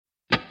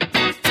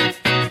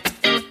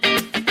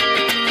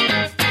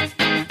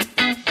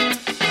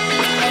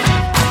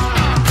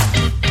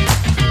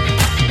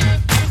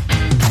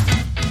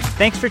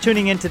Thanks for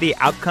tuning in to the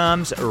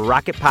Outcomes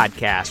Rocket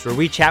Podcast, where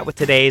we chat with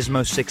today's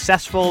most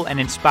successful and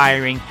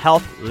inspiring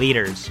health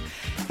leaders.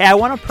 Hey, I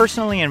want to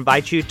personally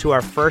invite you to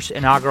our first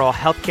inaugural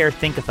Healthcare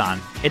Think-a-thon.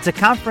 It's a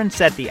conference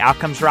that the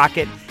Outcomes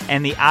Rocket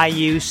and the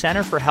IU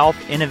Center for Health,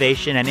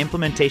 Innovation, and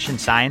Implementation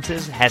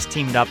Sciences has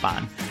teamed up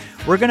on.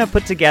 We're going to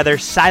put together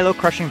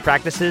silo-crushing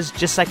practices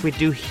just like we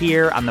do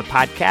here on the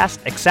podcast,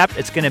 except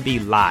it's going to be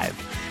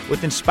live.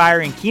 With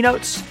inspiring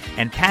keynotes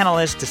and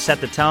panelists to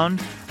set the tone,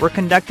 we're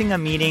conducting a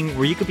meeting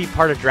where you could be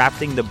part of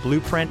drafting the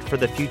blueprint for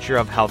the future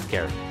of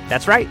healthcare.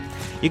 That's right.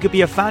 You could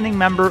be a founding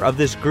member of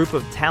this group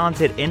of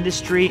talented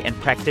industry and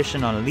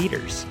practitioner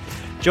leaders.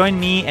 Join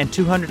me and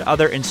 200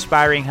 other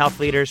inspiring health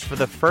leaders for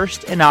the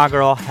first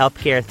inaugural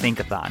Healthcare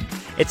Think-a-thon.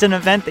 It's an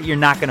event that you're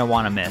not going to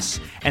want to miss.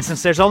 And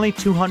since there's only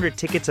 200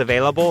 tickets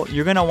available,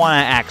 you're going to want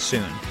to act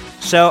soon.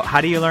 So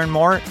how do you learn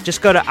more?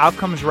 Just go to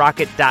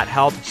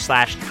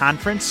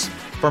outcomesrocket.health/conference.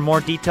 For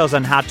more details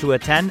on how to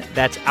attend,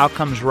 that's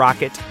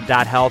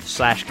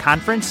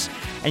outcomesrocket.health/conference.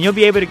 And you'll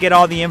be able to get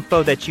all the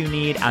info that you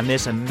need on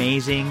this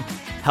amazing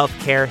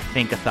Healthcare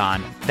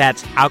Think-a-thon.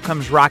 That's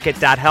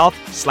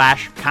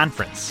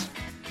outcomesrocket.health/conference.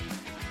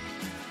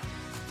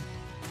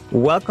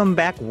 Welcome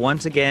back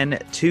once again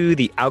to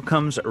the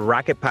Outcomes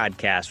Rocket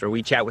Podcast, where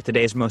we chat with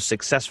today's most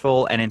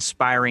successful and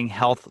inspiring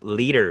health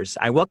leaders.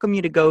 I welcome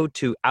you to go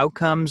to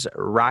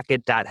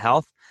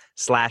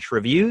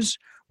outcomesrocket.health/reviews,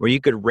 where you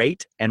could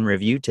rate and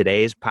review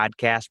today's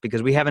podcast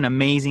because we have an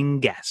amazing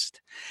guest.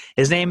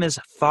 His name is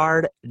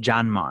Fard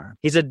Janmar.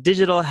 He's a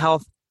digital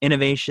health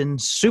innovation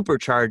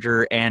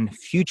supercharger and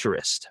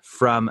futurist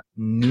from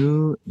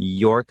New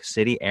York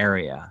City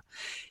area.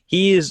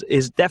 He is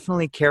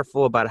definitely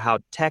careful about how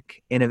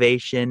tech,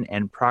 innovation,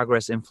 and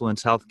progress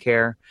influence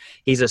healthcare.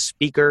 He's a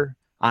speaker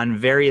on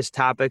various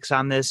topics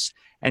on this,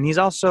 and he's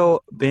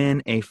also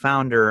been a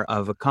founder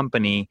of a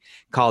company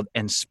called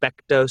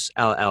Inspectos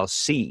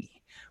LLC,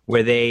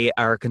 where they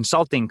are a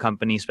consulting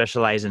company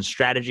specialized in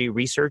strategy,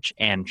 research,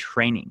 and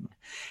training.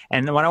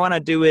 And what I want to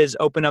do is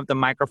open up the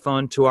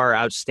microphone to our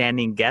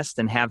outstanding guest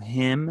and have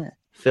him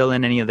fill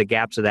in any of the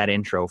gaps of that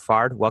intro.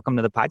 Fard, welcome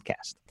to the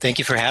podcast. Thank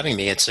you for having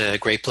me. It's a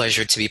great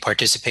pleasure to be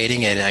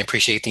participating, and I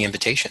appreciate the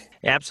invitation.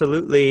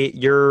 Absolutely.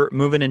 You're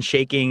moving and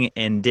shaking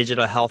in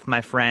digital health,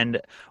 my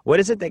friend. What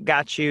is it that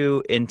got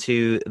you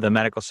into the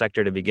medical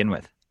sector to begin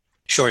with?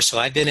 Sure. So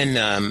I've been in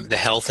the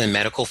health and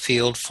medical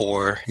field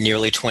for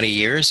nearly 20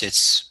 years.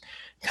 It's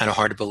kind of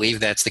hard to believe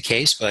that's the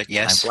case, but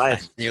yes,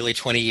 nearly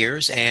 20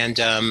 years. And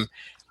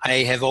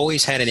I have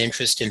always had an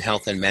interest in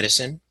health and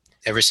medicine.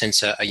 Ever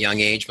since a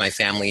young age, my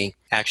family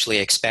actually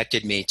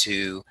expected me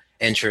to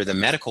enter the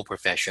medical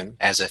profession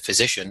as a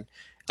physician,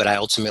 but I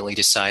ultimately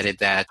decided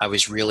that I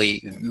was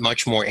really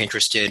much more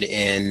interested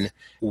in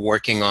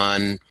working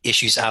on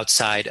issues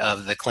outside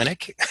of the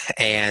clinic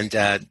and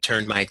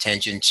turned my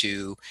attention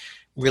to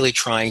really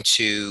trying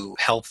to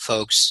help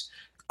folks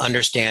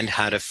understand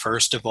how to,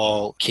 first of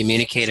all,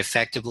 communicate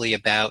effectively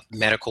about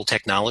medical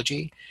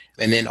technology.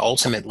 And then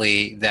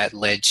ultimately that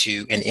led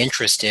to an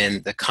interest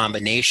in the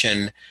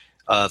combination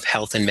of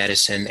health and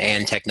medicine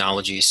and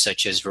technologies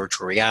such as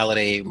virtual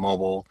reality,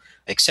 mobile,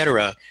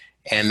 etc.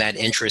 And that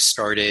interest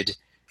started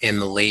in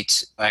the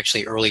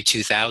early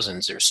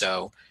 2000s or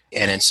so,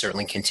 and it's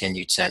certainly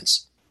continued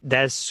since.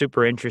 That's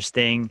super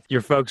interesting. Your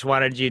folks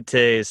wanted you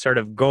to sort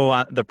of go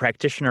on the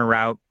practitioner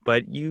route,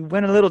 but you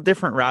went a little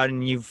different route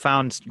and you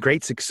found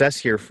great success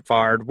here,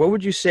 Fard. What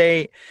would you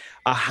say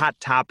a hot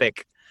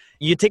topic?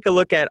 You take a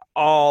look at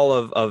all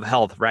of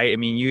health, right? I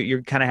mean,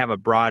 you kind of have a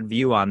broad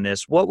view on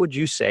this. What would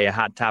you say a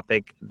hot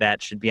topic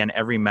that should be on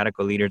every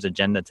medical leader's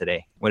agenda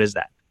today? What is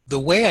that? The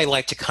way I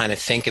like to kind of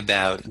think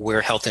about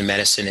where health and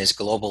medicine is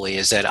globally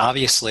is that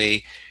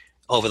obviously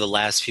over the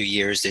last few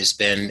years, there's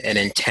been an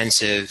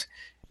intensive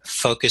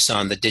focus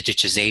on the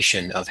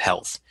digitization of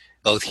health,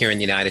 both here in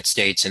the United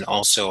States and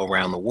also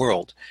around the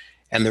world.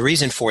 And the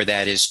reason for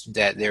that is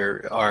that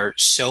there are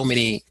so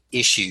many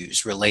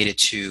issues related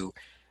to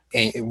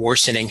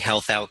worsening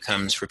health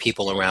outcomes for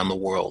people around the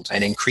world,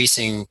 an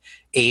increasing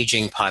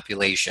aging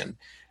population,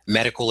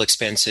 medical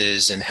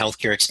expenses and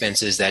healthcare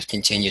expenses that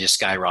continue to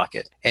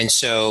skyrocket. And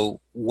so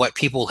what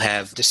people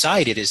have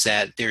decided is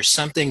that there's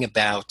something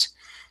about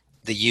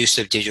the use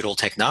of digital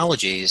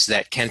technologies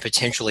that can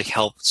potentially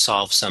help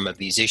solve some of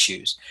these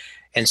issues.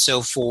 And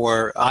so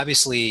for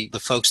obviously the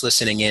folks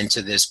listening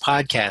into this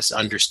podcast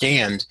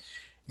understand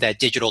that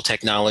digital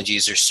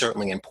technologies are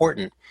certainly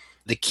important.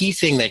 The key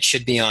thing that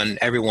should be on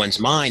everyone's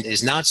mind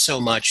is not so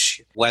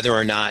much whether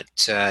or not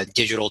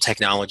digital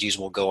technologies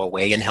will go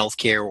away in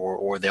healthcare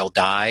or they'll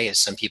die, as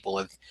some people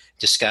have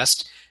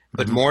discussed,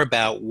 but more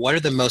about what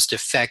are the most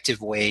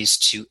effective ways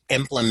to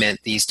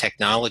implement these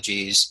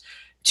technologies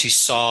to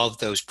solve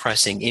those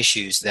pressing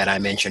issues that I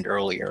mentioned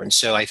earlier. And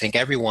so I think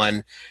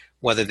everyone,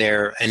 whether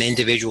they're an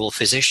individual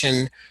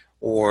physician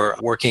or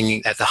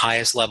working at the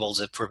highest levels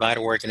of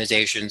provider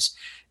organizations,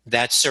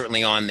 that's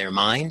certainly on their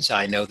minds.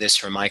 I know this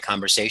from my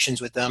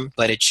conversations with them,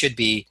 but it should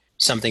be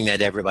something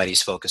that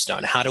everybody's focused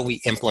on. How do we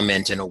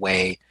implement in a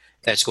way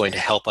that's going to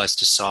help us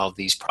to solve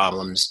these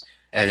problems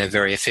in a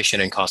very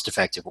efficient and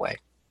cost-effective way?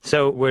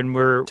 So when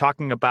we're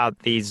talking about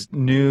these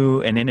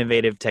new and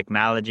innovative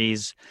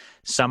technologies,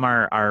 some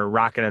are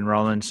rocking and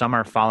rolling, some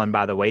are falling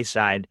by the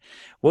wayside.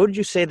 What would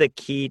you say the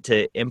key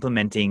to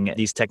implementing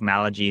these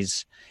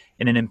technologies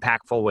in an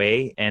impactful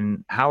way?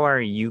 And how are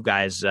you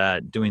guys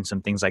doing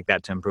some things like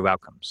that to improve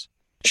outcomes?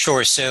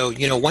 Sure. So,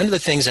 one of the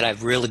things that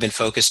I've really been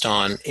focused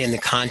on in the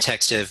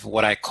context of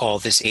what I call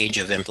this age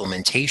of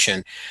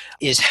implementation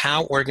is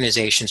how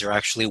organizations are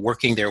actually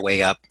working their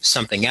way up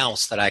something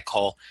else that I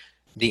call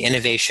the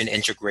innovation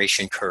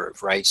integration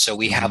curve, right? So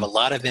we have a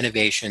lot of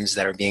innovations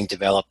that are being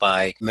developed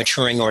by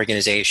maturing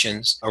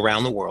organizations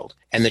around the world.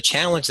 And the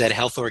challenge that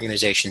health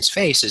organizations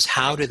face is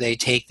how do they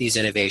take these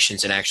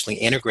innovations and actually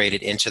integrate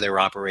it into their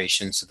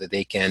operations so that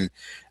they can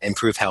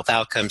improve health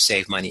outcomes,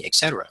 save money, et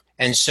cetera.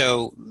 And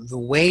so the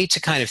way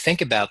to kind of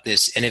think about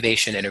this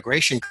innovation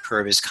integration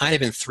curve is kind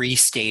of in three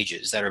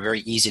stages that are very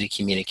easy to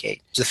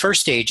communicate. So the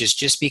first stage is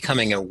just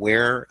becoming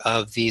aware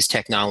of these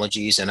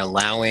technologies and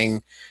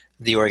allowing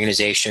the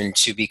organization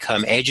to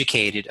become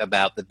educated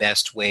about the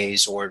best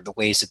ways or the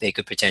ways that they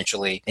could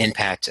potentially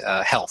impact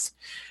health.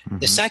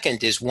 The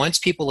second is once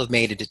people have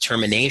made a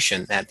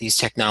determination that these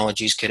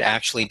technologies could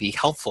actually be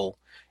helpful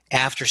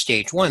after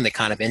stage one, they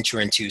kind of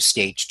enter into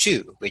stage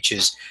two, which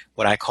is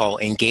what I call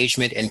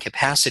engagement and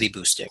capacity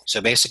boosting. So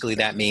basically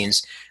that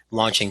means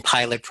launching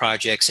pilot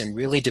projects and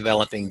really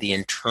developing the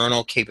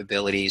internal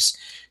capabilities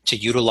to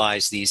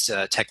utilize these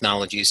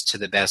technologies to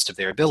the best of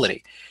their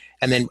ability.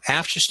 And then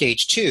after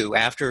stage two,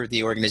 after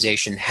the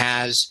organization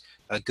has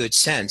a good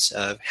sense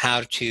of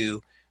how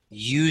to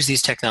use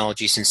these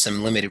technologies in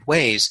some limited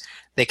ways,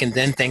 they can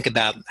then think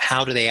about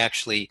how do they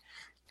actually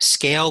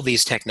scale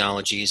these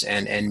technologies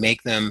and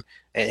make them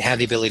have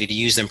the ability to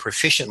use them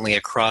proficiently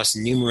across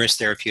numerous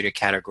therapeutic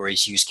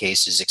categories, use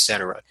cases, et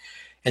cetera.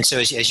 And so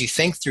as you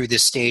think through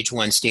this stage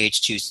one,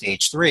 stage two,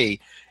 stage three,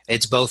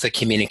 it's both a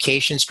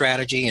communication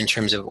strategy in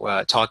terms of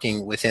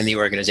talking within the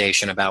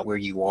organization about where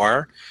you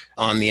are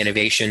on the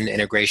innovation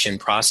integration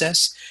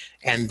process,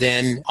 and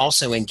then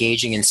also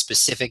engaging in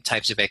specific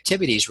types of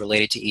activities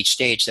related to each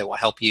stage that will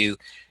help you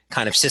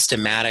kind of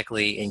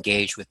systematically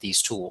engage with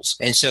these tools.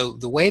 And so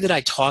the way that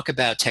I talk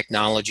about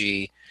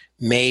technology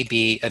may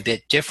be a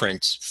bit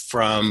different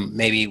from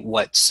maybe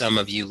what some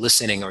of you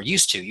listening are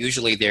used to.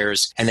 Usually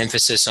there's an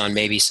emphasis on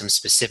maybe some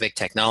specific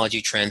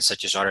technology trends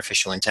such as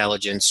artificial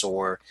intelligence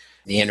or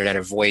the Internet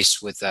of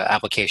Voice with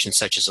applications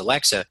such as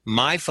Alexa.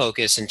 My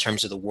focus in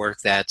terms of the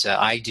work that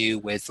I do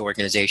with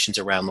organizations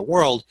around the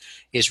world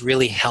is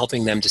really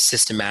helping them to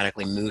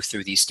systematically move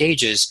through these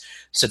stages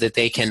so that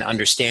they can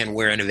understand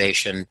where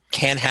innovation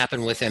can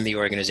happen within the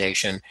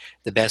organization,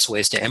 the best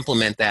ways to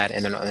implement that,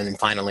 and then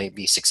finally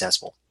be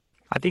successful.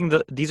 I think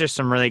these are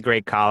some really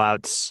great call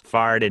outs,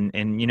 Fard,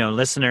 and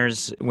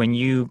listeners, when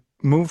you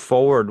move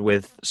forward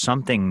with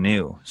something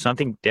new,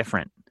 something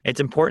different, it's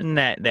important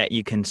that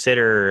you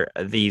consider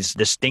these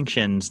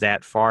distinctions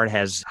that Fard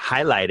has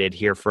highlighted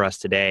here for us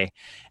today.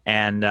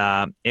 And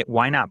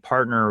why not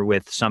partner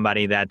with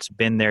somebody that's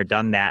been there,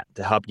 done that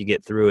to help you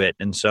get through it?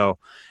 And so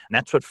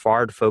that's what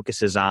Fard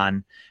focuses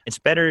on. It's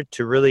better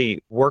to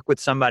really work with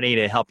somebody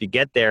to help you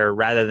get there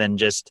rather than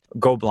just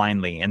go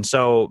blindly. And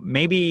so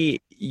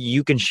maybe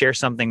you can share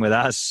something with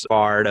us,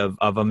 Fard,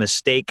 of a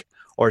mistake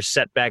or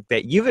setback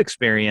that you've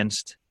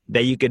experienced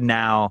that you could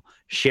now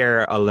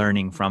share a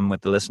learning from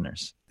with the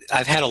listeners.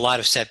 I've had a lot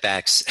of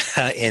setbacks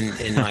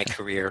in my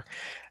career.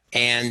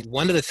 And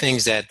one of the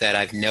things that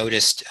I've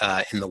noticed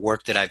in the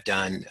work that I've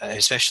done,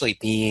 especially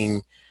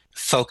being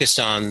focused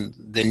on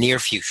the near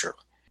future,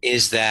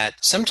 is that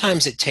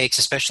sometimes it takes,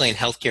 especially in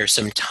healthcare,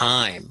 some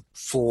time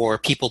for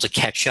people to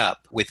catch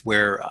up with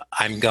where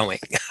I'm going.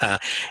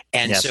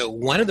 So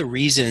one of the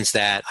reasons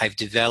that I've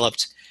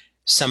developed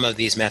some of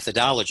these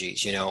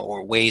methodologies,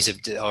 or ways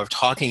of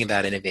talking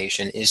about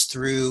innovation is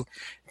through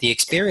the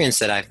experience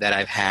that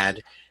I've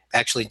had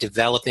actually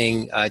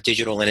developing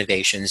digital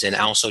innovations and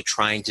also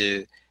trying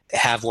to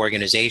have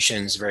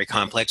organizations, very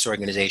complex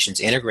organizations,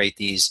 integrate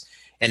these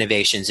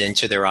innovations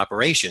into their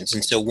operations.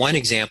 And so one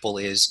example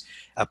is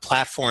a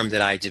platform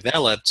that I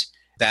developed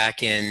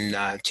back in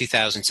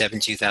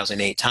 2007,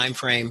 2008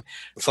 timeframe,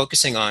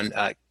 focusing on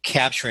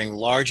capturing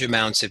large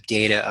amounts of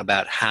data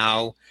about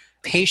how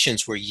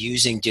patients were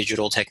using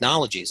digital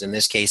technologies. In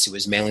this case, it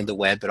was mainly the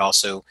web, but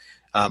also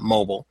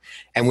mobile.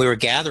 And we were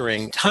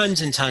gathering tons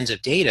and tons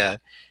of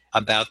data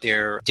about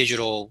their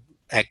digital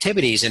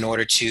activities in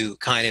order to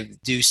kind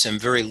of do some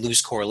very loose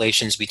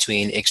correlations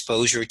between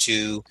exposure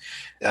to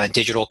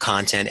digital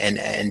content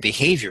and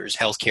behaviors,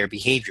 healthcare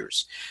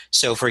behaviors.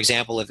 So, for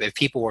example, if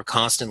people were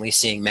constantly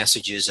seeing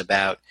messages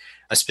about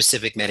a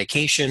specific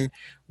medication,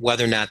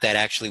 whether or not that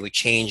actually would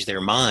change their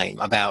mind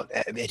about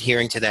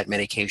adhering to that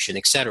medication,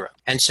 et cetera.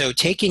 And so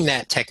taking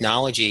that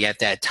technology at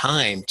that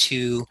time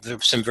to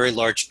some very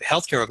large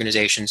healthcare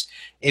organizations,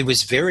 it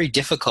was very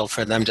difficult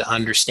for them to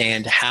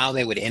understand how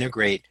they would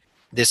integrate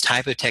this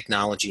type of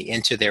technology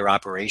into their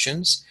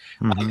operations.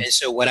 And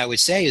so what I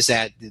would say is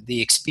that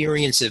the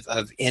experience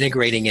of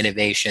integrating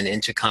innovation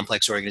into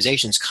complex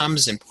organizations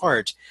comes in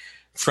part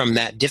from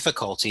that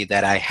difficulty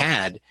that I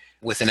had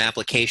with an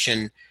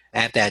application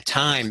at that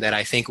time that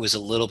I think was a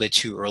little bit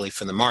too early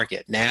for the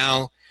market.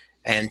 Now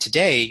and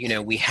today,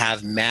 we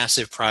have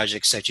massive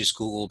projects such as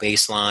Google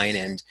Baseline,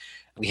 and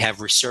we have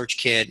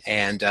ResearchKit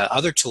and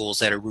other tools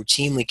that are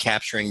routinely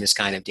capturing this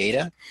kind of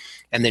data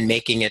and then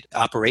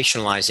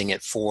operationalizing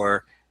it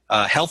for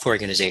health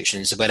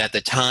organizations. But at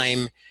the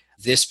time,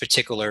 this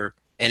particular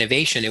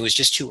innovation, it was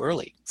just too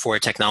early for a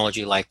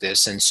technology like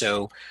this. And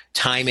so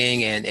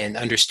timing and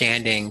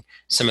understanding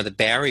some of the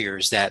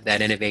barriers that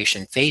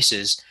innovation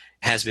faces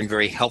has been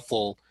very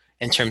helpful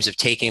in terms of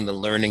taking the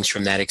learnings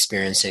from that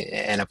experience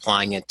and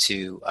applying it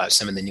to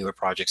some of the newer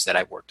projects that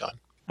I've worked on.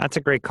 That's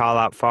a great call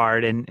out,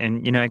 Fard.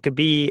 And it could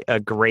be a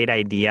great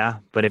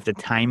idea, but if the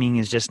timing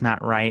is just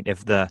not right,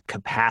 if the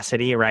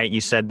capacity, right, you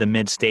said the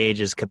mid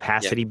stage is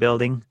capacity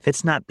building, if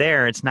it's not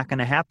there, it's not going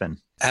to happen.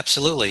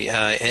 Absolutely.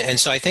 And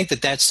so I think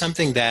that that's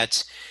something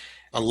that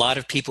a lot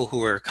of people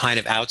who are kind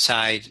of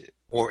outside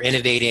or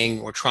innovating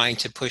or trying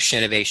to push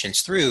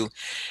innovations through,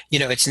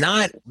 it's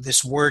not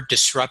this word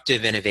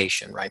disruptive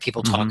innovation, right?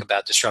 People talk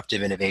about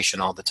disruptive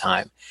innovation all the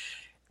time.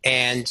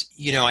 And,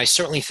 I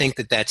certainly think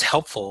that that's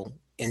helpful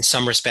in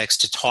some respects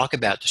to talk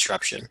about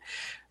disruption.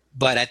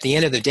 But at the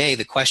end of the day,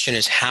 the question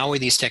is, how are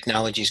these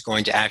technologies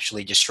going to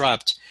actually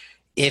disrupt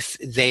if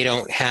they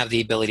don't have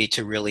the ability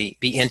to really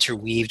be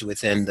interweaved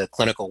within the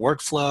clinical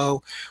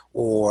workflow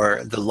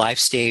or the life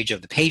stage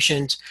of the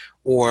patient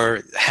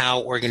or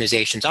how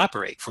organizations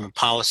operate from a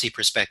policy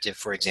perspective,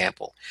 for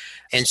example.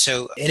 And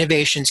so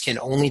innovations can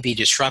only be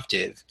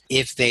disruptive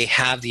if they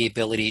have the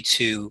ability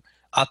to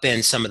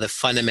upend some of the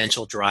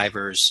fundamental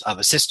drivers of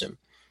a system.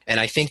 And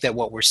I think that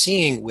what we're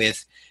seeing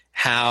with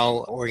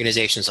how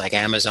organizations like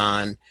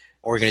Amazon,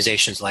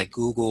 organizations like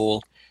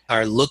Google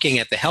are looking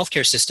at the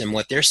healthcare system,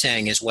 what they're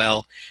saying is,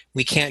 well,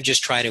 we can't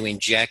just try to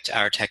inject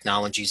our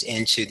technologies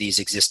into these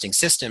existing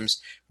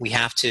systems. We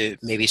have to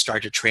maybe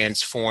start to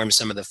transform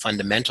some of the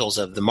fundamentals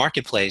of the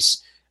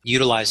marketplace,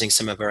 utilizing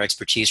some of our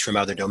expertise from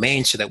other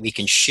domains so that we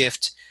can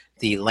shift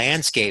the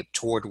landscape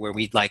toward where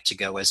we'd like to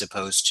go as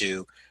opposed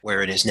to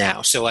where it is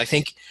now. So I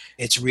think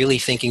it's really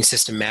thinking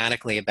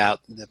systematically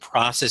about the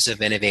process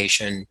of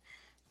innovation,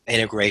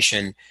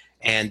 integration,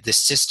 and the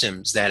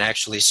systems that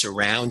actually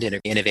surround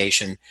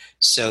innovation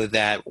so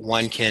that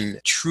one can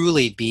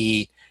truly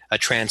be a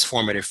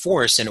transformative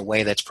force in a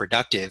way that's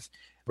productive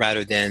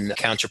rather than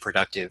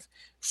counterproductive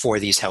for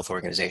these health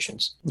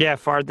organizations. Yeah,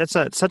 Fard, that's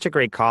such a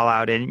great call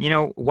out. And,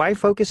 why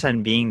focus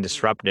on being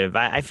disruptive?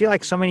 I feel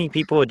like so many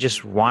people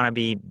just want to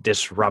be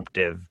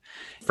disruptive.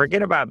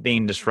 Forget about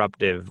being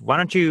disruptive. Why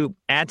don't you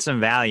add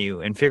some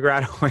value and figure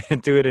out a way to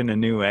do it in a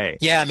new way?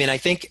 Yeah, I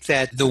think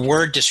that the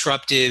word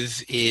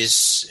disruptive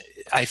is,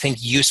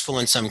 useful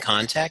in some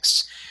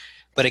contexts.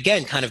 But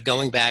again, kind of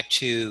going back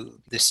to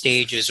the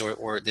stages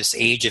or this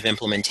age of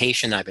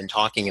implementation I've been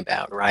talking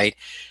about, right?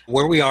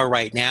 Where we are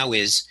right now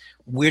is,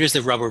 where does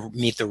the rubber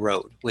meet the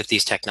road with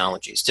these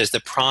technologies? Does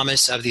the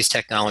promise of these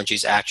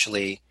technologies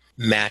actually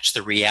match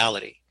the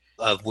reality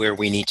of where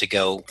we need to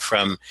go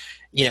from,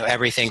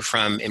 everything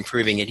from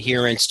improving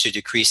adherence to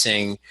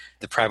decreasing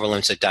the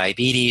prevalence of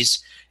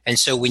diabetes? And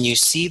so when you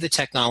see the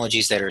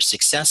technologies that are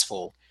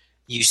successful,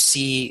 you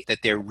see that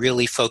they're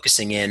really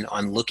focusing in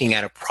on looking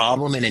at a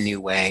problem in a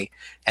new way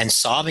and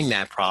solving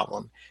that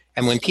problem.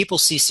 And when people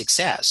see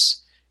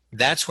success,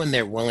 that's when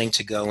they're willing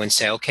to go and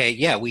say, okay,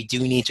 yeah, we do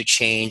need to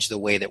change the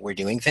way that we're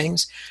doing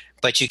things.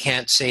 But you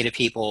can't say to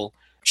people,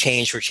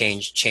 change for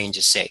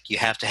change's sake. You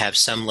have to have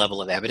some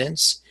level of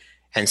evidence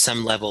and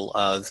some level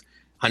of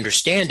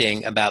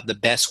understanding about the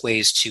best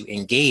ways to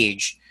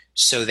engage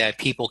so that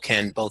people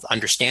can both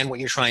understand what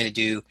you're trying to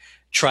do,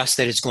 trust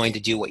that it's going to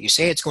do what you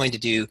say it's going to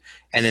do,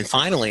 and then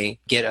finally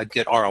get a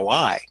good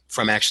ROI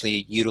from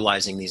actually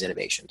utilizing these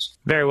innovations.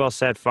 Very well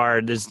said,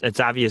 Fard. It's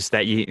obvious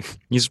that you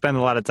spend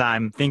a lot of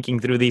time thinking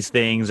through these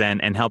things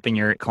and helping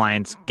your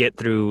clients get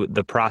through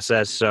the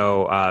process.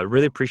 So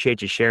really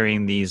appreciate you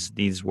sharing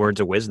these words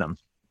of wisdom.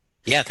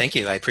 Yeah, thank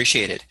you. I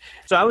appreciate it.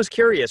 So I was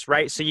curious,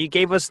 right? So you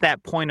gave us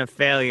that point of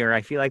failure. I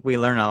feel like we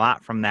learn a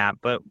lot from that,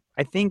 but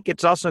I think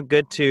it's also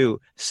good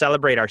to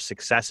celebrate our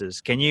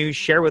successes. Can you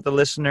share with the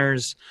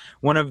listeners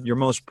one of your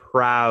most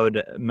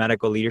proud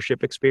medical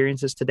leadership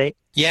experiences to date?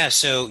 Yeah,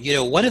 so,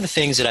 one of the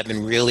things that I've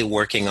been really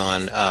working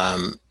on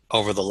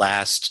over the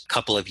last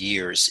couple of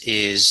years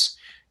is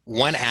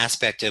one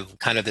aspect of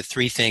kind of the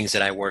three things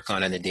that I work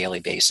on a daily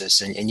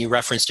basis. And you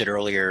referenced it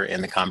earlier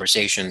in the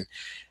conversation,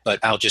 but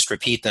I'll just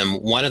repeat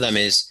them. One of them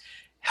is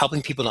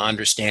helping people to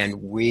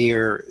understand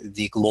where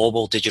the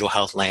global digital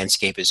health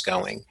landscape is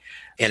going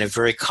in a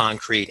very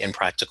concrete and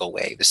practical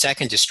way. The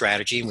second is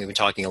strategy, and we've been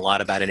talking a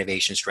lot about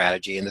innovation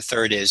strategy. And the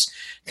third is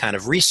kind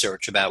of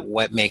research about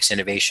what makes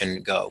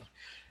innovation go.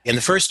 In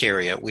the first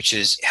area, which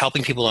is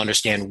helping people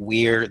understand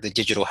where the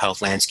digital health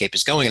landscape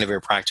is going in a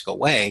very practical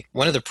way,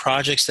 one of the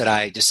projects that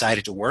I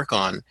decided to work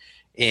on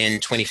in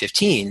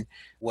 2015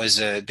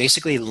 was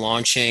basically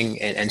launching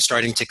and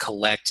starting to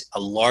collect a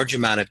large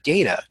amount of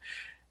data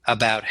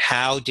about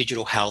how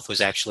digital health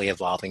was actually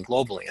evolving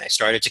globally. And I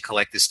started to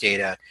collect this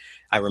data,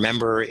 I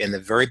remember in the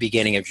very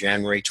beginning of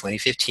January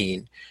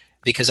 2015,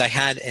 because I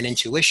had an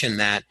intuition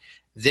that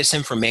this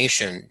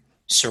information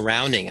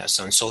surrounding us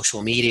on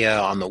social media,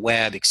 on the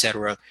web,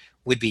 etc.,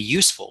 would be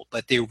useful.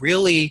 But there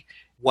really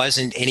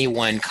wasn't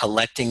anyone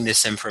collecting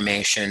this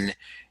information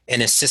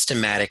in a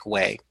systematic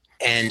way.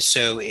 And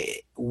so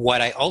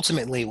what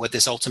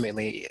this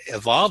ultimately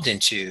evolved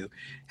into,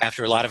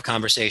 after a lot of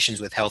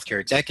conversations with healthcare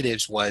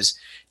executives, was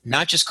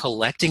not just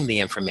collecting the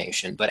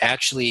information, but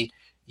actually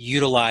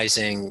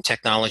utilizing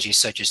technologies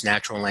such as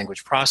natural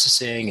language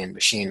processing and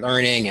machine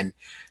learning and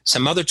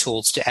some other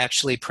tools to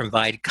actually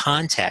provide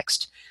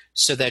context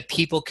so that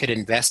people could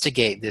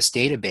investigate this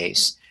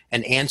database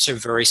and answer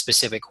very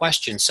specific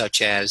questions,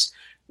 such as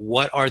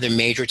what are the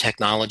major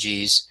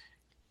technologies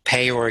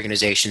payer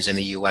organizations in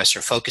the US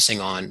are focusing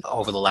on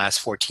over the last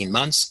 14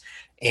 months,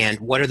 and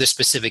what are the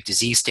specific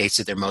disease states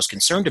that they're most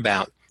concerned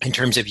about in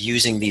terms of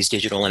using these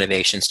digital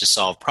innovations to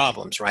solve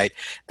problems, right?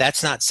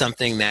 That's not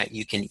something that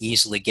you can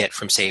easily get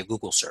from, say, a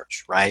Google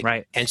search, right?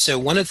 Right. And so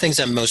one of the things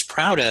I'm most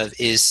proud of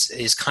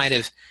is kind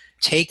of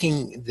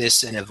taking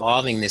this and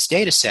evolving this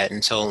data set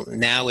until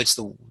now it's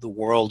the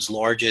world's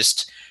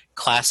largest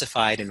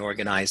classified and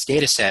organized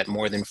data set,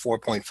 more than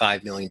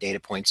 4.5 million data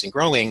points and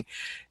growing,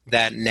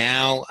 that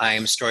now I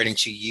am starting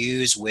to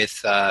use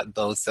with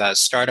both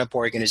startup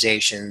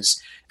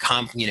organizations,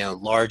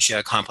 large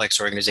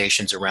complex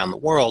organizations around the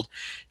world,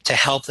 to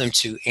help them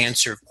to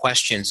answer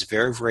questions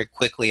very, very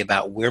quickly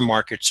about where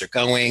markets are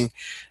going,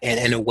 and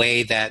in a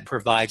way that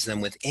provides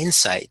them with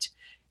insight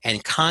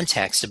and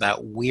context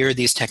about where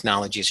these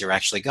technologies are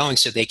actually going,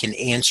 so they can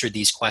answer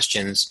these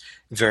questions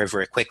very,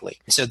 very quickly.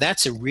 So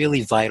that's a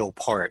really vital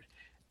part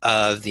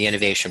of the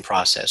innovation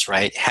process,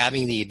 right?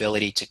 Having the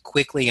ability to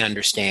quickly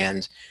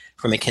understand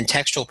from a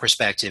contextual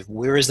perspective,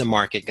 where is the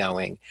market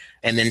going?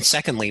 And then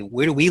secondly,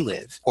 where do we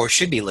live or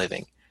should be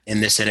living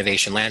in this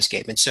innovation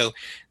landscape? And so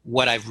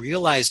what I've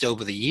realized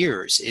over the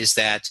years is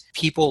that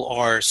people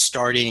are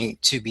starting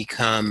to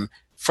become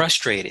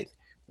frustrated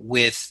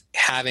with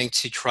having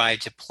to try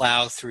to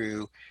plow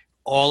through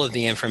all of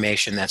the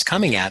information that's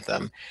coming at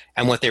them.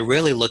 And what they're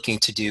really looking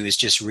to do is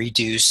just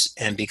reduce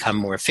and become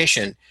more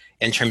efficient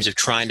in terms of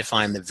trying to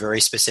find the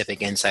very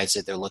specific insights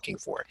that they're looking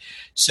for.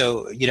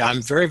 So,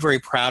 I'm very, very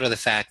proud of the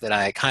fact that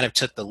I kind of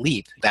took the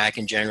leap back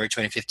in January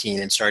 2015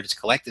 and started to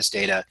collect this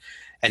data.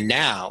 And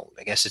now,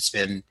 I guess it's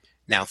been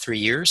now 3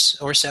 years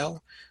or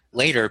so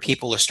later,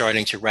 people are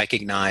starting to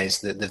recognize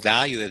the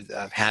value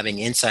of having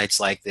insights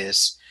like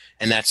this.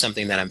 And that's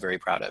something that I'm very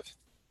proud of.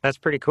 That's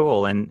pretty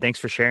cool. And thanks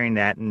for sharing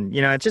that. And,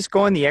 it's just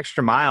going the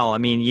extra mile. I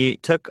mean, you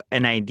took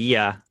an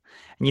idea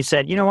and you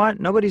said, you know what,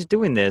 nobody's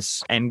doing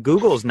this and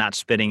Google's not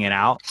spitting it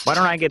out. Why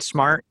don't I get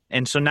smart?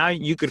 And so now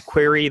you could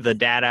query the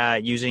data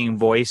using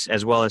voice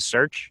as well as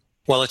search?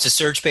 Well, it's a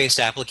search-based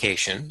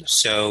application.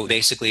 So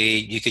basically,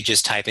 you could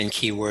just type in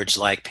keywords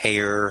like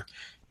payer,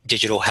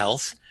 digital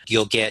health.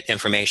 You'll get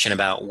information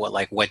about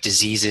what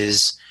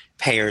diseases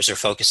payers are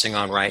focusing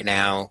on right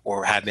now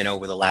or have been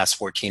over the last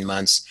 14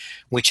 months,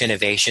 which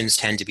innovations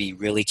tend to be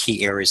really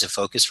key areas of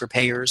focus for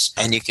payers.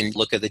 And you can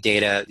look at the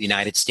data, the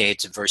United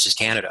States versus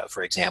Canada,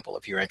 for example,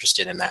 if you're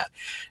interested in that.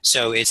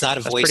 So it's not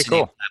a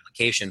voice-enabled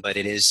application, but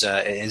it is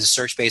a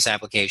search-based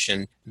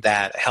application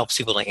that helps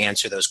people to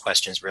answer those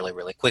questions really,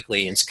 really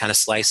quickly and kind of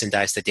slice and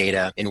dice the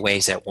data in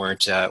ways that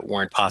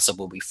weren't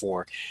possible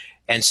before.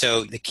 And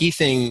so the key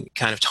thing,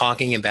 kind of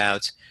talking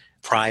about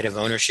pride of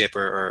ownership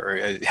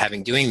or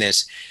having doing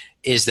this,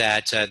 is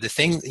that the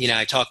thing,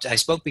 I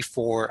spoke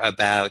before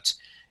about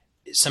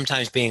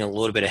sometimes being a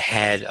little bit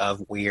ahead of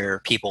where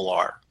people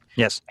are.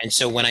 Yes. And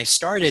so when I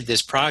started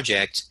this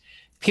project,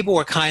 people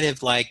were kind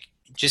of like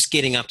just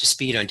getting up to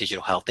speed on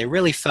digital health. They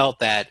really felt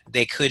that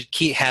they could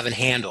have a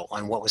handle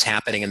on what was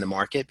happening in the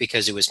market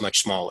because it was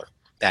much smaller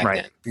back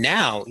then.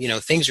 Now,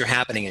 things are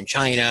happening in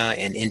China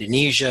and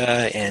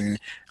Indonesia and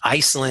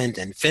Iceland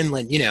and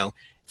Finland,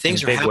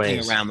 things are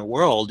happening around the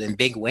world in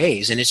big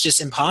ways, and it's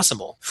just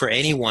impossible for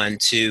anyone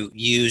to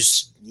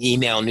use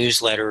email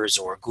newsletters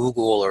or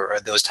Google or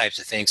those types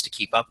of things to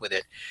keep up with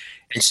it.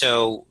 And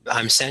so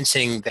I'm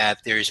sensing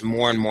that there's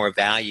more and more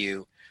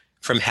value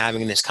from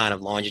having this kind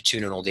of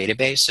longitudinal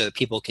database so that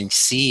people can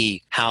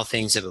see how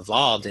things have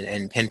evolved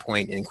and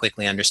pinpoint and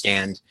quickly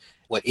understand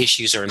what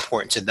issues are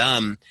important to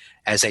them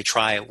as they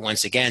try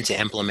once again to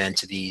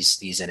implement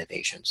these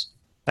innovations.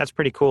 That's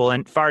pretty cool.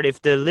 And Fard,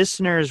 if the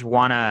listeners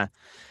want to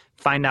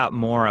find out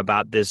more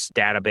about this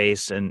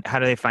database, and how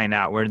do they find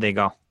out? Where do they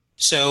go?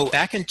 So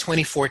back in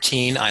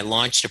 2014, I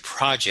launched a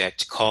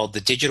project called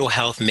the Digital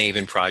Health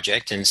Maven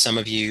Project. And some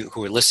of you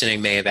who are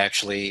listening may have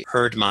actually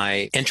heard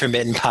my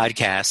intermittent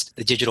podcast,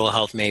 the Digital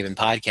Health Maven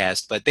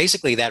Podcast. But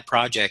basically that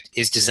project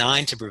is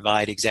designed to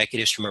provide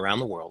executives from around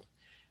the world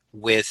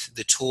with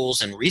the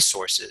tools and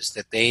resources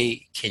that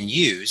they can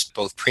use,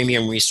 both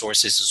premium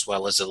resources as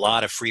well as a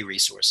lot of free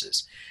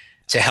resources,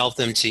 to help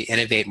them to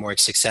innovate more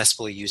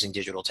successfully using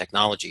digital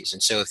technologies.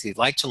 And so if you'd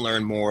like to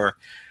learn more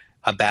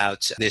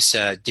about this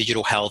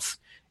digital health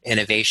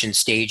innovation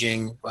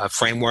staging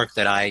framework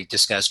that I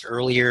discussed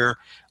earlier,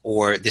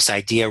 or this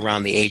idea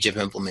around the age of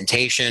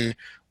implementation,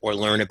 or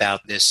learn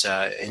about this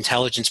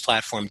intelligence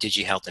platform,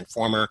 DigiHealth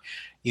Informer,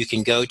 you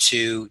can go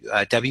to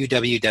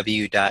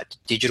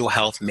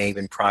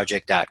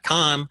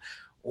www.digitalhealthmavenproject.com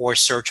or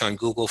search on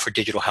Google for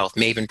Digital Health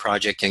Maven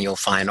Project, and you'll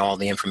find all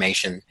the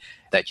information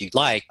that you'd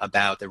like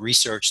about the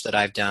research that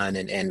I've done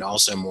and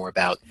also more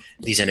about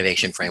these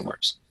innovation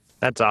frameworks.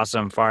 That's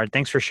awesome, Fard.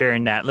 Thanks for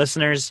sharing that.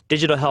 Listeners,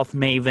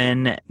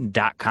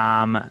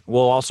 digitalhealthmaven.com.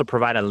 We'll also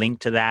provide a link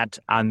to that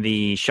on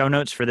the show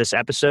notes for this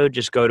episode.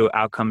 Just go to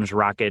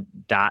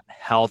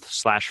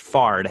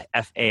outcomesrocket.health/Fard,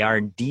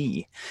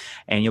 F-A-R-D,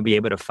 and you'll be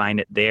able to find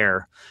it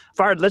there.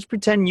 Fard, let's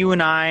pretend you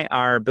and I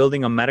are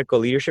building a medical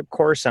leadership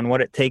course on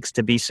what it takes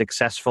to be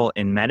successful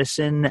in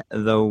medicine,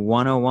 the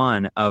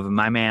 101 of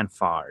my man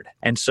Fard.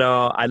 And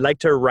so I'd like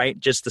to write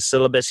just the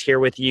syllabus here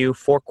with you,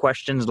 4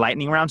 questions,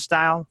 lightning round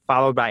style,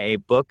 followed by a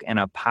book and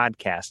a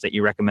podcast that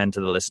you recommend to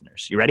the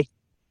listeners. You ready?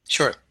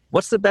 Sure.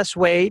 What's the best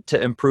way to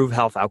improve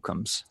health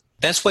outcomes?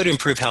 Best way to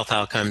improve health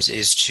outcomes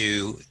is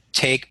to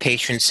take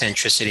patient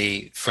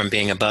centricity from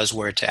being a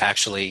buzzword to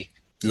actually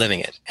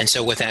living it. And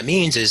so what that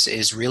means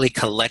is really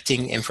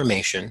collecting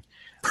information,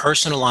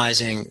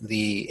 personalizing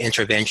the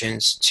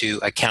interventions to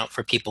account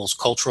for people's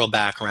cultural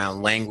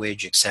background,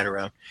 language,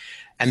 etc.,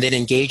 and then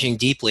engaging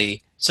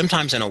deeply,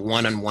 sometimes on a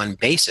one-on-one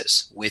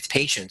basis with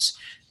patients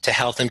to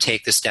help them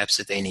take the steps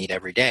that they need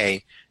every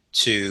day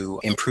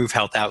to improve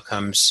health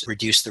outcomes,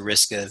 reduce the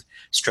risk of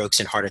strokes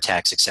and heart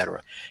attacks,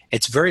 etc.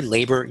 It's very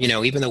labor,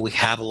 even though we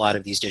have a lot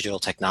of these digital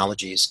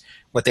technologies,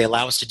 what they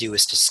allow us to do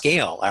is to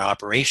scale our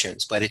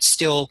operations, but it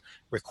still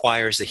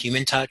requires the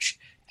human touch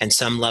and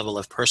some level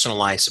of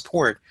personalized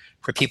support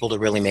for people to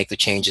really make the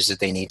changes that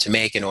they need to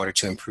make in order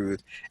to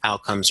improve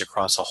outcomes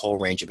across a whole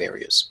range of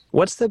areas.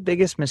 What's the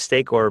biggest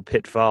mistake or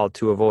pitfall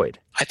to avoid?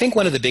 I think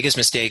one of the biggest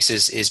mistakes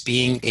is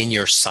being in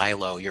your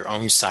silo, your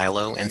own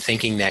silo, and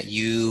thinking that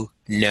you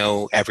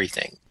know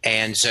everything.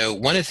 And so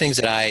one of the things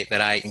that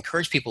I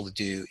encourage people to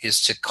do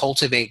is to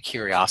cultivate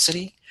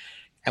curiosity.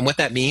 And what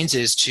that means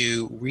is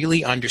to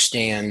really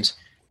understand,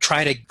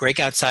 try to break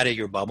outside of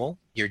your bubble,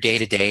 your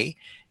day-to-day,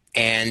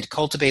 and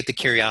cultivate the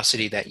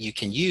curiosity that you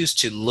can use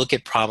to look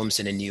at problems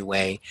in a new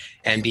way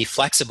and be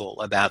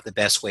flexible about the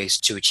best ways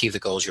to achieve the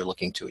goals you're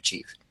looking to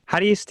achieve. How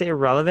do you stay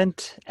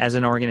relevant as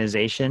an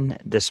organization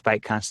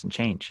despite constant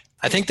change?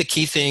 I think the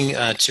key thing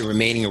to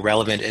remaining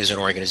relevant as an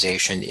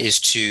organization is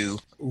to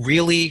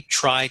really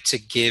try to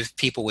give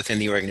people within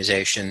the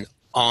organization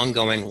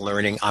ongoing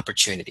learning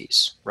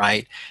opportunities,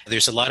 right?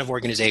 There's a lot of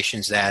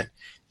organizations that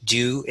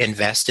do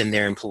invest in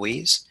their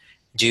employees,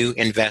 do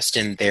invest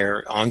in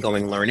their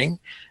ongoing learning,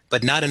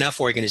 but not enough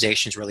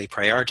organizations really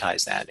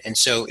prioritize that. And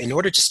so in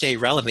order to stay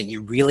relevant,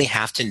 you really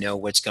have to know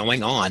what's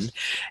going on,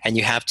 and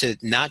you have to,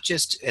 not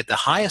just at the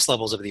highest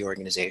levels of the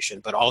organization,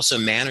 but also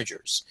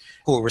managers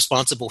who are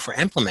responsible for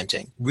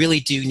implementing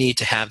really do need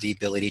to have the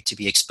ability to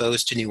be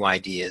exposed to new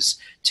ideas,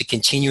 to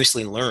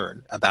continuously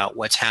learn about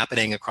what's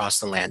happening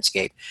across the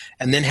landscape,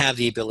 and then have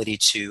the ability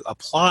to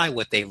apply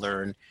what they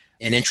learn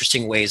in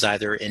interesting ways,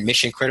 either in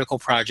mission critical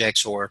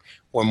projects or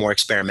more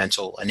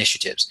experimental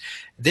initiatives.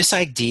 This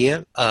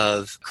idea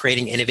of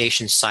creating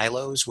innovation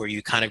silos where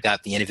you kind of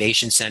got the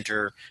innovation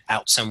center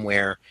out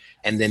somewhere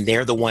and then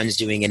they're the ones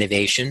doing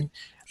innovation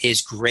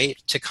is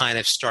great to kind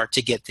of start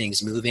to get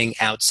things moving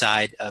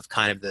outside of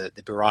kind of the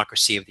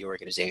bureaucracy of the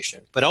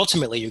organization. But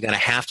ultimately, you're going to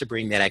have to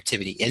bring that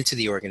activity into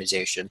the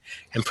organization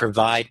and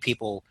provide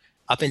people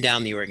up and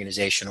down the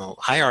organizational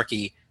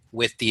hierarchy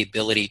with the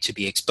ability to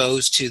be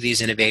exposed to these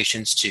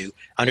innovations, to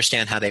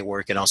understand how they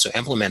work, and also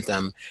implement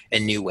them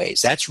in new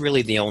ways. That's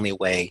really the only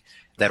way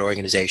that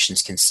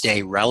organizations can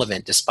stay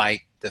relevant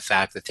despite the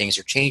fact that things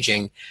are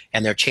changing,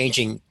 and they're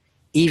changing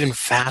even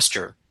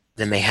faster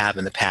than they have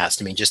in the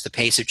past. I mean, just the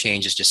pace of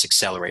change is just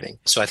accelerating.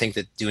 So I think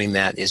that doing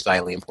that is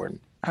vitally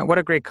important. What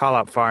a great call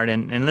out, Fard.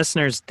 And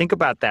listeners, think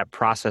about that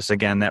process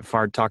again that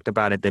Fard talked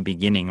about at the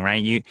beginning,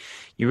 right? You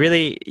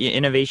really,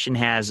 innovation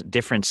has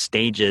different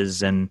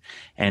stages and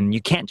you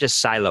can't just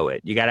silo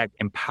it. You got to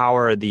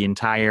empower the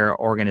entire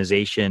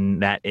organization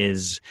that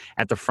is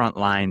at the front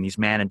line, these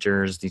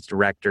managers, these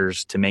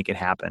directors, to make it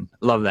happen.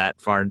 Love that,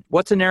 Fard.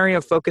 What's an area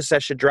of focus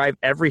that should drive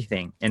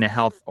everything in a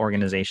health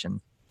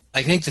organization?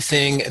 I think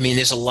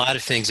there's a lot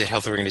of things that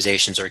health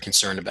organizations are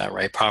concerned about,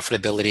 right?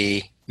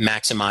 Profitability,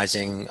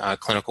 maximizing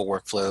clinical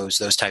workflows,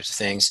 those types of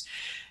things.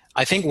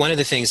 I think one of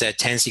the things that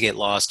tends to get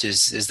lost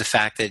is the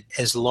fact that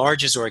as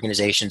large as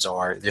organizations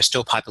are, they're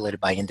still populated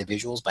by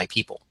individuals, by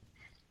people.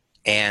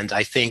 And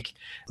I think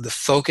the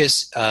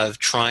focus of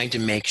trying to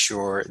make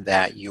sure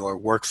that your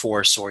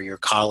workforce or your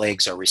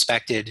colleagues are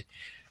respected,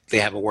 they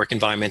have a work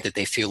environment that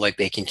they feel like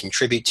they can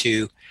contribute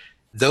to,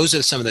 those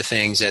are some of the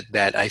things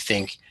that I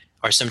think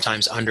are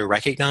sometimes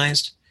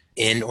under-recognized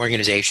in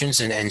organizations.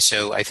 And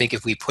so I think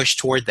if we push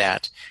toward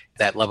that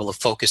level of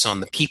focus on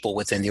the people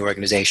within the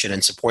organization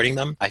and supporting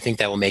them, I think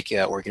that will make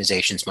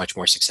organizations much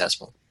more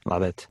successful.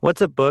 Love it.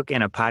 What's a book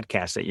and a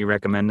podcast that you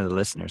recommend to the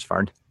listeners,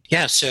 Fard?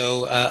 Yeah,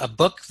 so a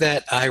book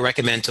that I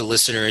recommend to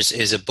listeners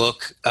is a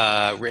book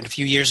written a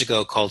few years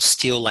ago called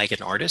Steal Like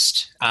an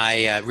Artist.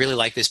 I really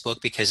like this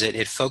book because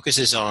it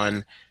focuses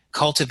on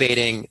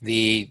cultivating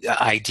the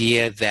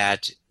idea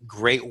that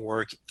great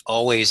work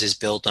always is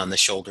built on the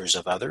shoulders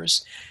of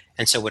others.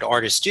 And so what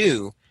artists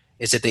do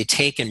is that they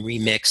take and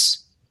remix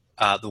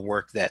the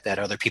work that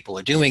other people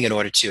are doing in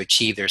order to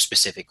achieve their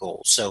specific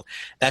goals. So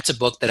that's a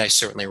book that I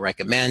certainly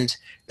recommend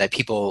that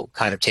people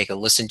kind of take a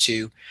listen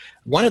to.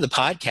 One of the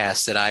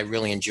podcasts that I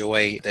really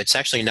enjoy that's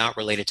actually not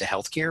related to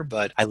healthcare,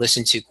 but I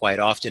listen to quite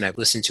often, I've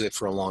listened to it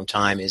for a long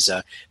time, is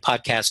a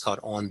podcast called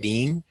On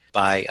Being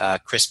by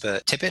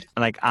Krista Tippett.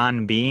 Like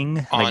On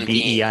Being? On like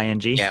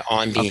B-E-I-N-G? Yeah,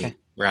 On Being. Okay.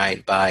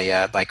 Right,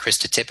 by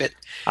Krista Tippett.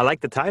 I like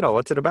the title.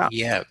 What's it about?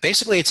 Yeah,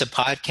 basically it's a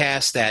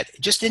podcast that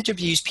just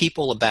interviews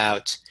people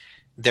about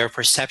their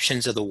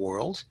perceptions of the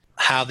world,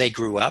 how they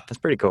grew up. That's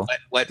pretty cool.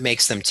 What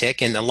makes them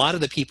tick. And a lot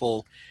of the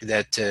people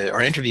that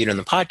are interviewed on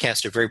the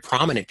podcast are very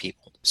prominent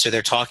people. So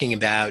they're talking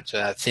about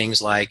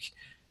things like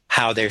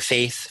how their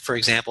faith, for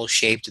example,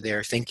 shaped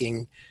their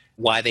thinking,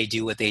 why they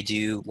do what they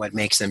do, what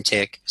makes them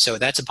tick. So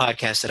that's a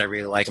podcast that I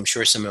really like. I'm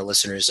sure some of the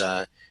listeners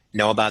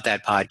know about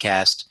that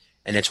podcast,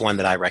 and it's one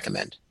that I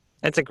recommend.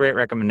 That's a great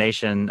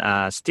recommendation.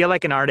 Steal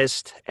Like an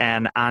Artist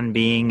and On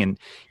Being. And,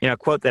 a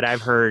quote that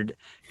I've heard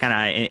kind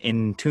of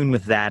in tune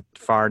with that,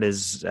 Fard,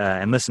 is,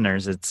 and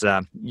listeners, it's,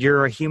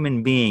 you're a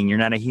human being, you're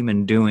not a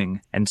human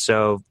doing. And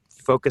so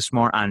focus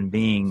more on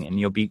being and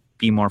you'll be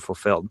more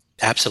fulfilled.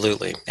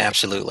 Absolutely.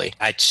 Absolutely.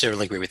 I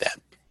certainly agree with that.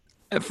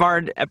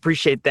 Fard,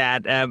 appreciate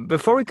that.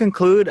 Before we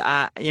conclude,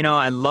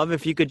 I'd love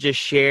if you could just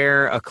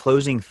share a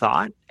closing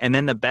thought and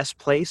then the best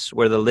place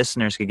where the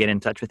listeners could get in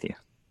touch with you.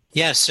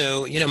 Yeah,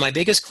 so, my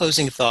biggest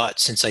closing thought,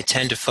 since I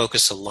tend to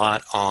focus a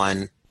lot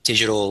on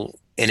digital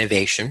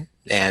innovation,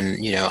 and,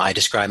 I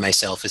describe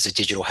myself as a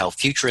digital health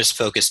futurist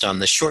focused on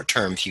the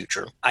short-term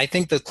future. I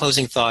think the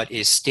closing thought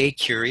is stay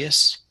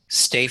curious,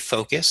 stay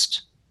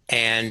focused,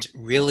 and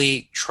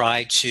really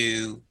try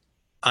to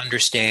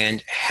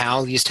understand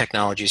how these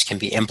technologies can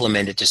be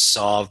implemented to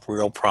solve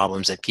real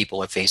problems that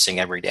people are facing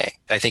every day.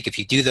 I think if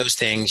you do those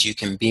things, you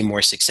can be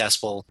more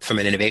successful from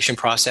an innovation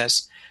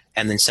process,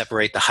 and then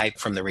separate the hype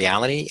from the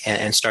reality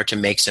and start to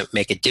make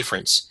a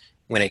difference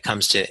when it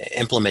comes to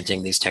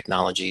implementing these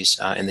technologies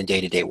in the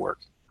day-to-day work.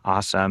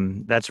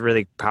 Awesome. That's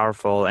really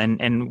powerful.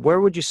 And where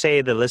would you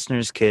say the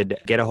listeners could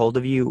get a hold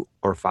of you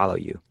or follow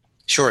you?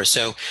 Sure.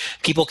 So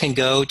people can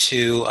go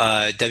to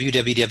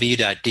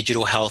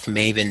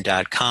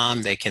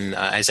www.digitalhealthmaven.com. They can,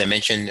 as I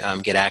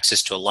mentioned, get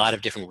access to a lot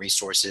of different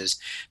resources.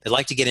 If they'd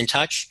like to get in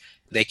touch,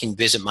 they can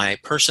visit my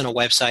personal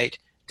website,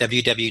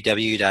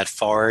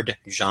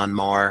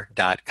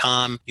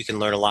 www.fardjeanmar.com. You can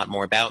learn a lot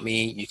more about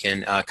me. You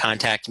can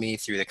contact me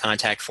through the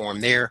contact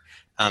form there.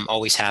 I'm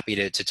always happy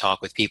to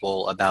talk with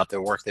people about the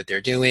work that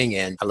they're doing,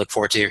 and I look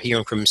forward to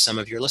hearing from some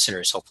of your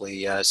listeners,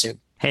 hopefully soon.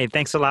 Hey,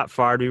 thanks a lot,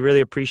 Fard. We really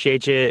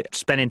appreciate you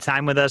spending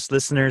time with us.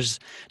 Listeners,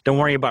 don't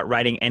worry about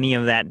writing any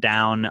of that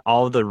down.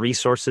 All of the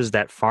resources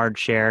that Fard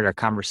shared, our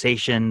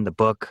conversation, the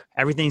book,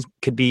 everything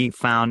could be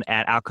found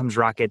at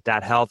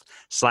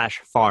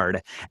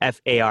outcomesrocket.health/Fard,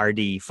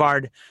 F-A-R-D.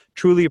 Fard,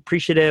 truly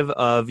appreciative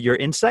of your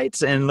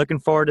insights and looking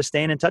forward to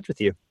staying in touch with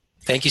you.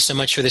 Thank you so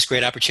much for this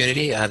great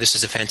opportunity. This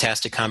is a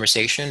fantastic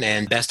conversation,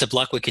 and best of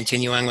luck with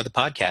continuing with the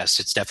podcast.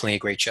 It's definitely a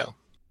great show.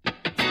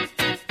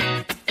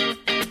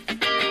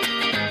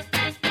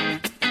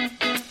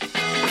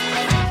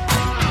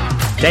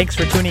 Thanks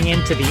for tuning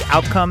in to the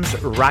Outcomes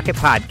Rocket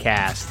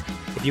Podcast.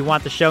 If you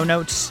want the show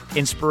notes,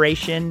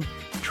 inspiration,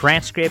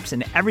 transcripts,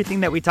 and everything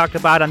that we talked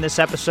about on this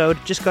episode,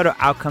 just go to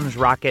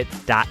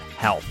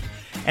outcomesrocket.health.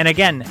 And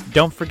again,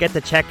 don't forget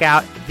to check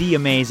out the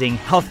amazing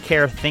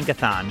Healthcare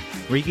Think-a-thon,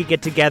 where you can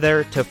get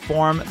together to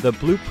form the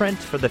blueprint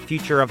for the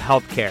future of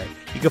healthcare.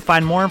 You can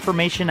find more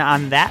information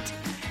on that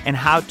and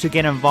how to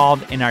get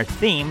involved in our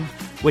theme,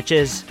 which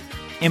is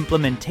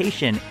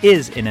Implementation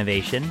is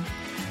Innovation.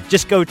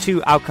 Just go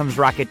to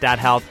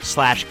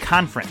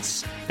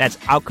outcomesrocket.health/conference. That's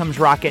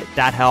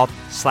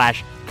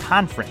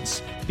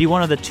outcomesrocket.health/conference. Be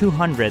one of the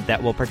 200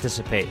 that will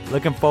participate.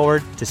 Looking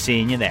forward to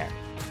seeing you there.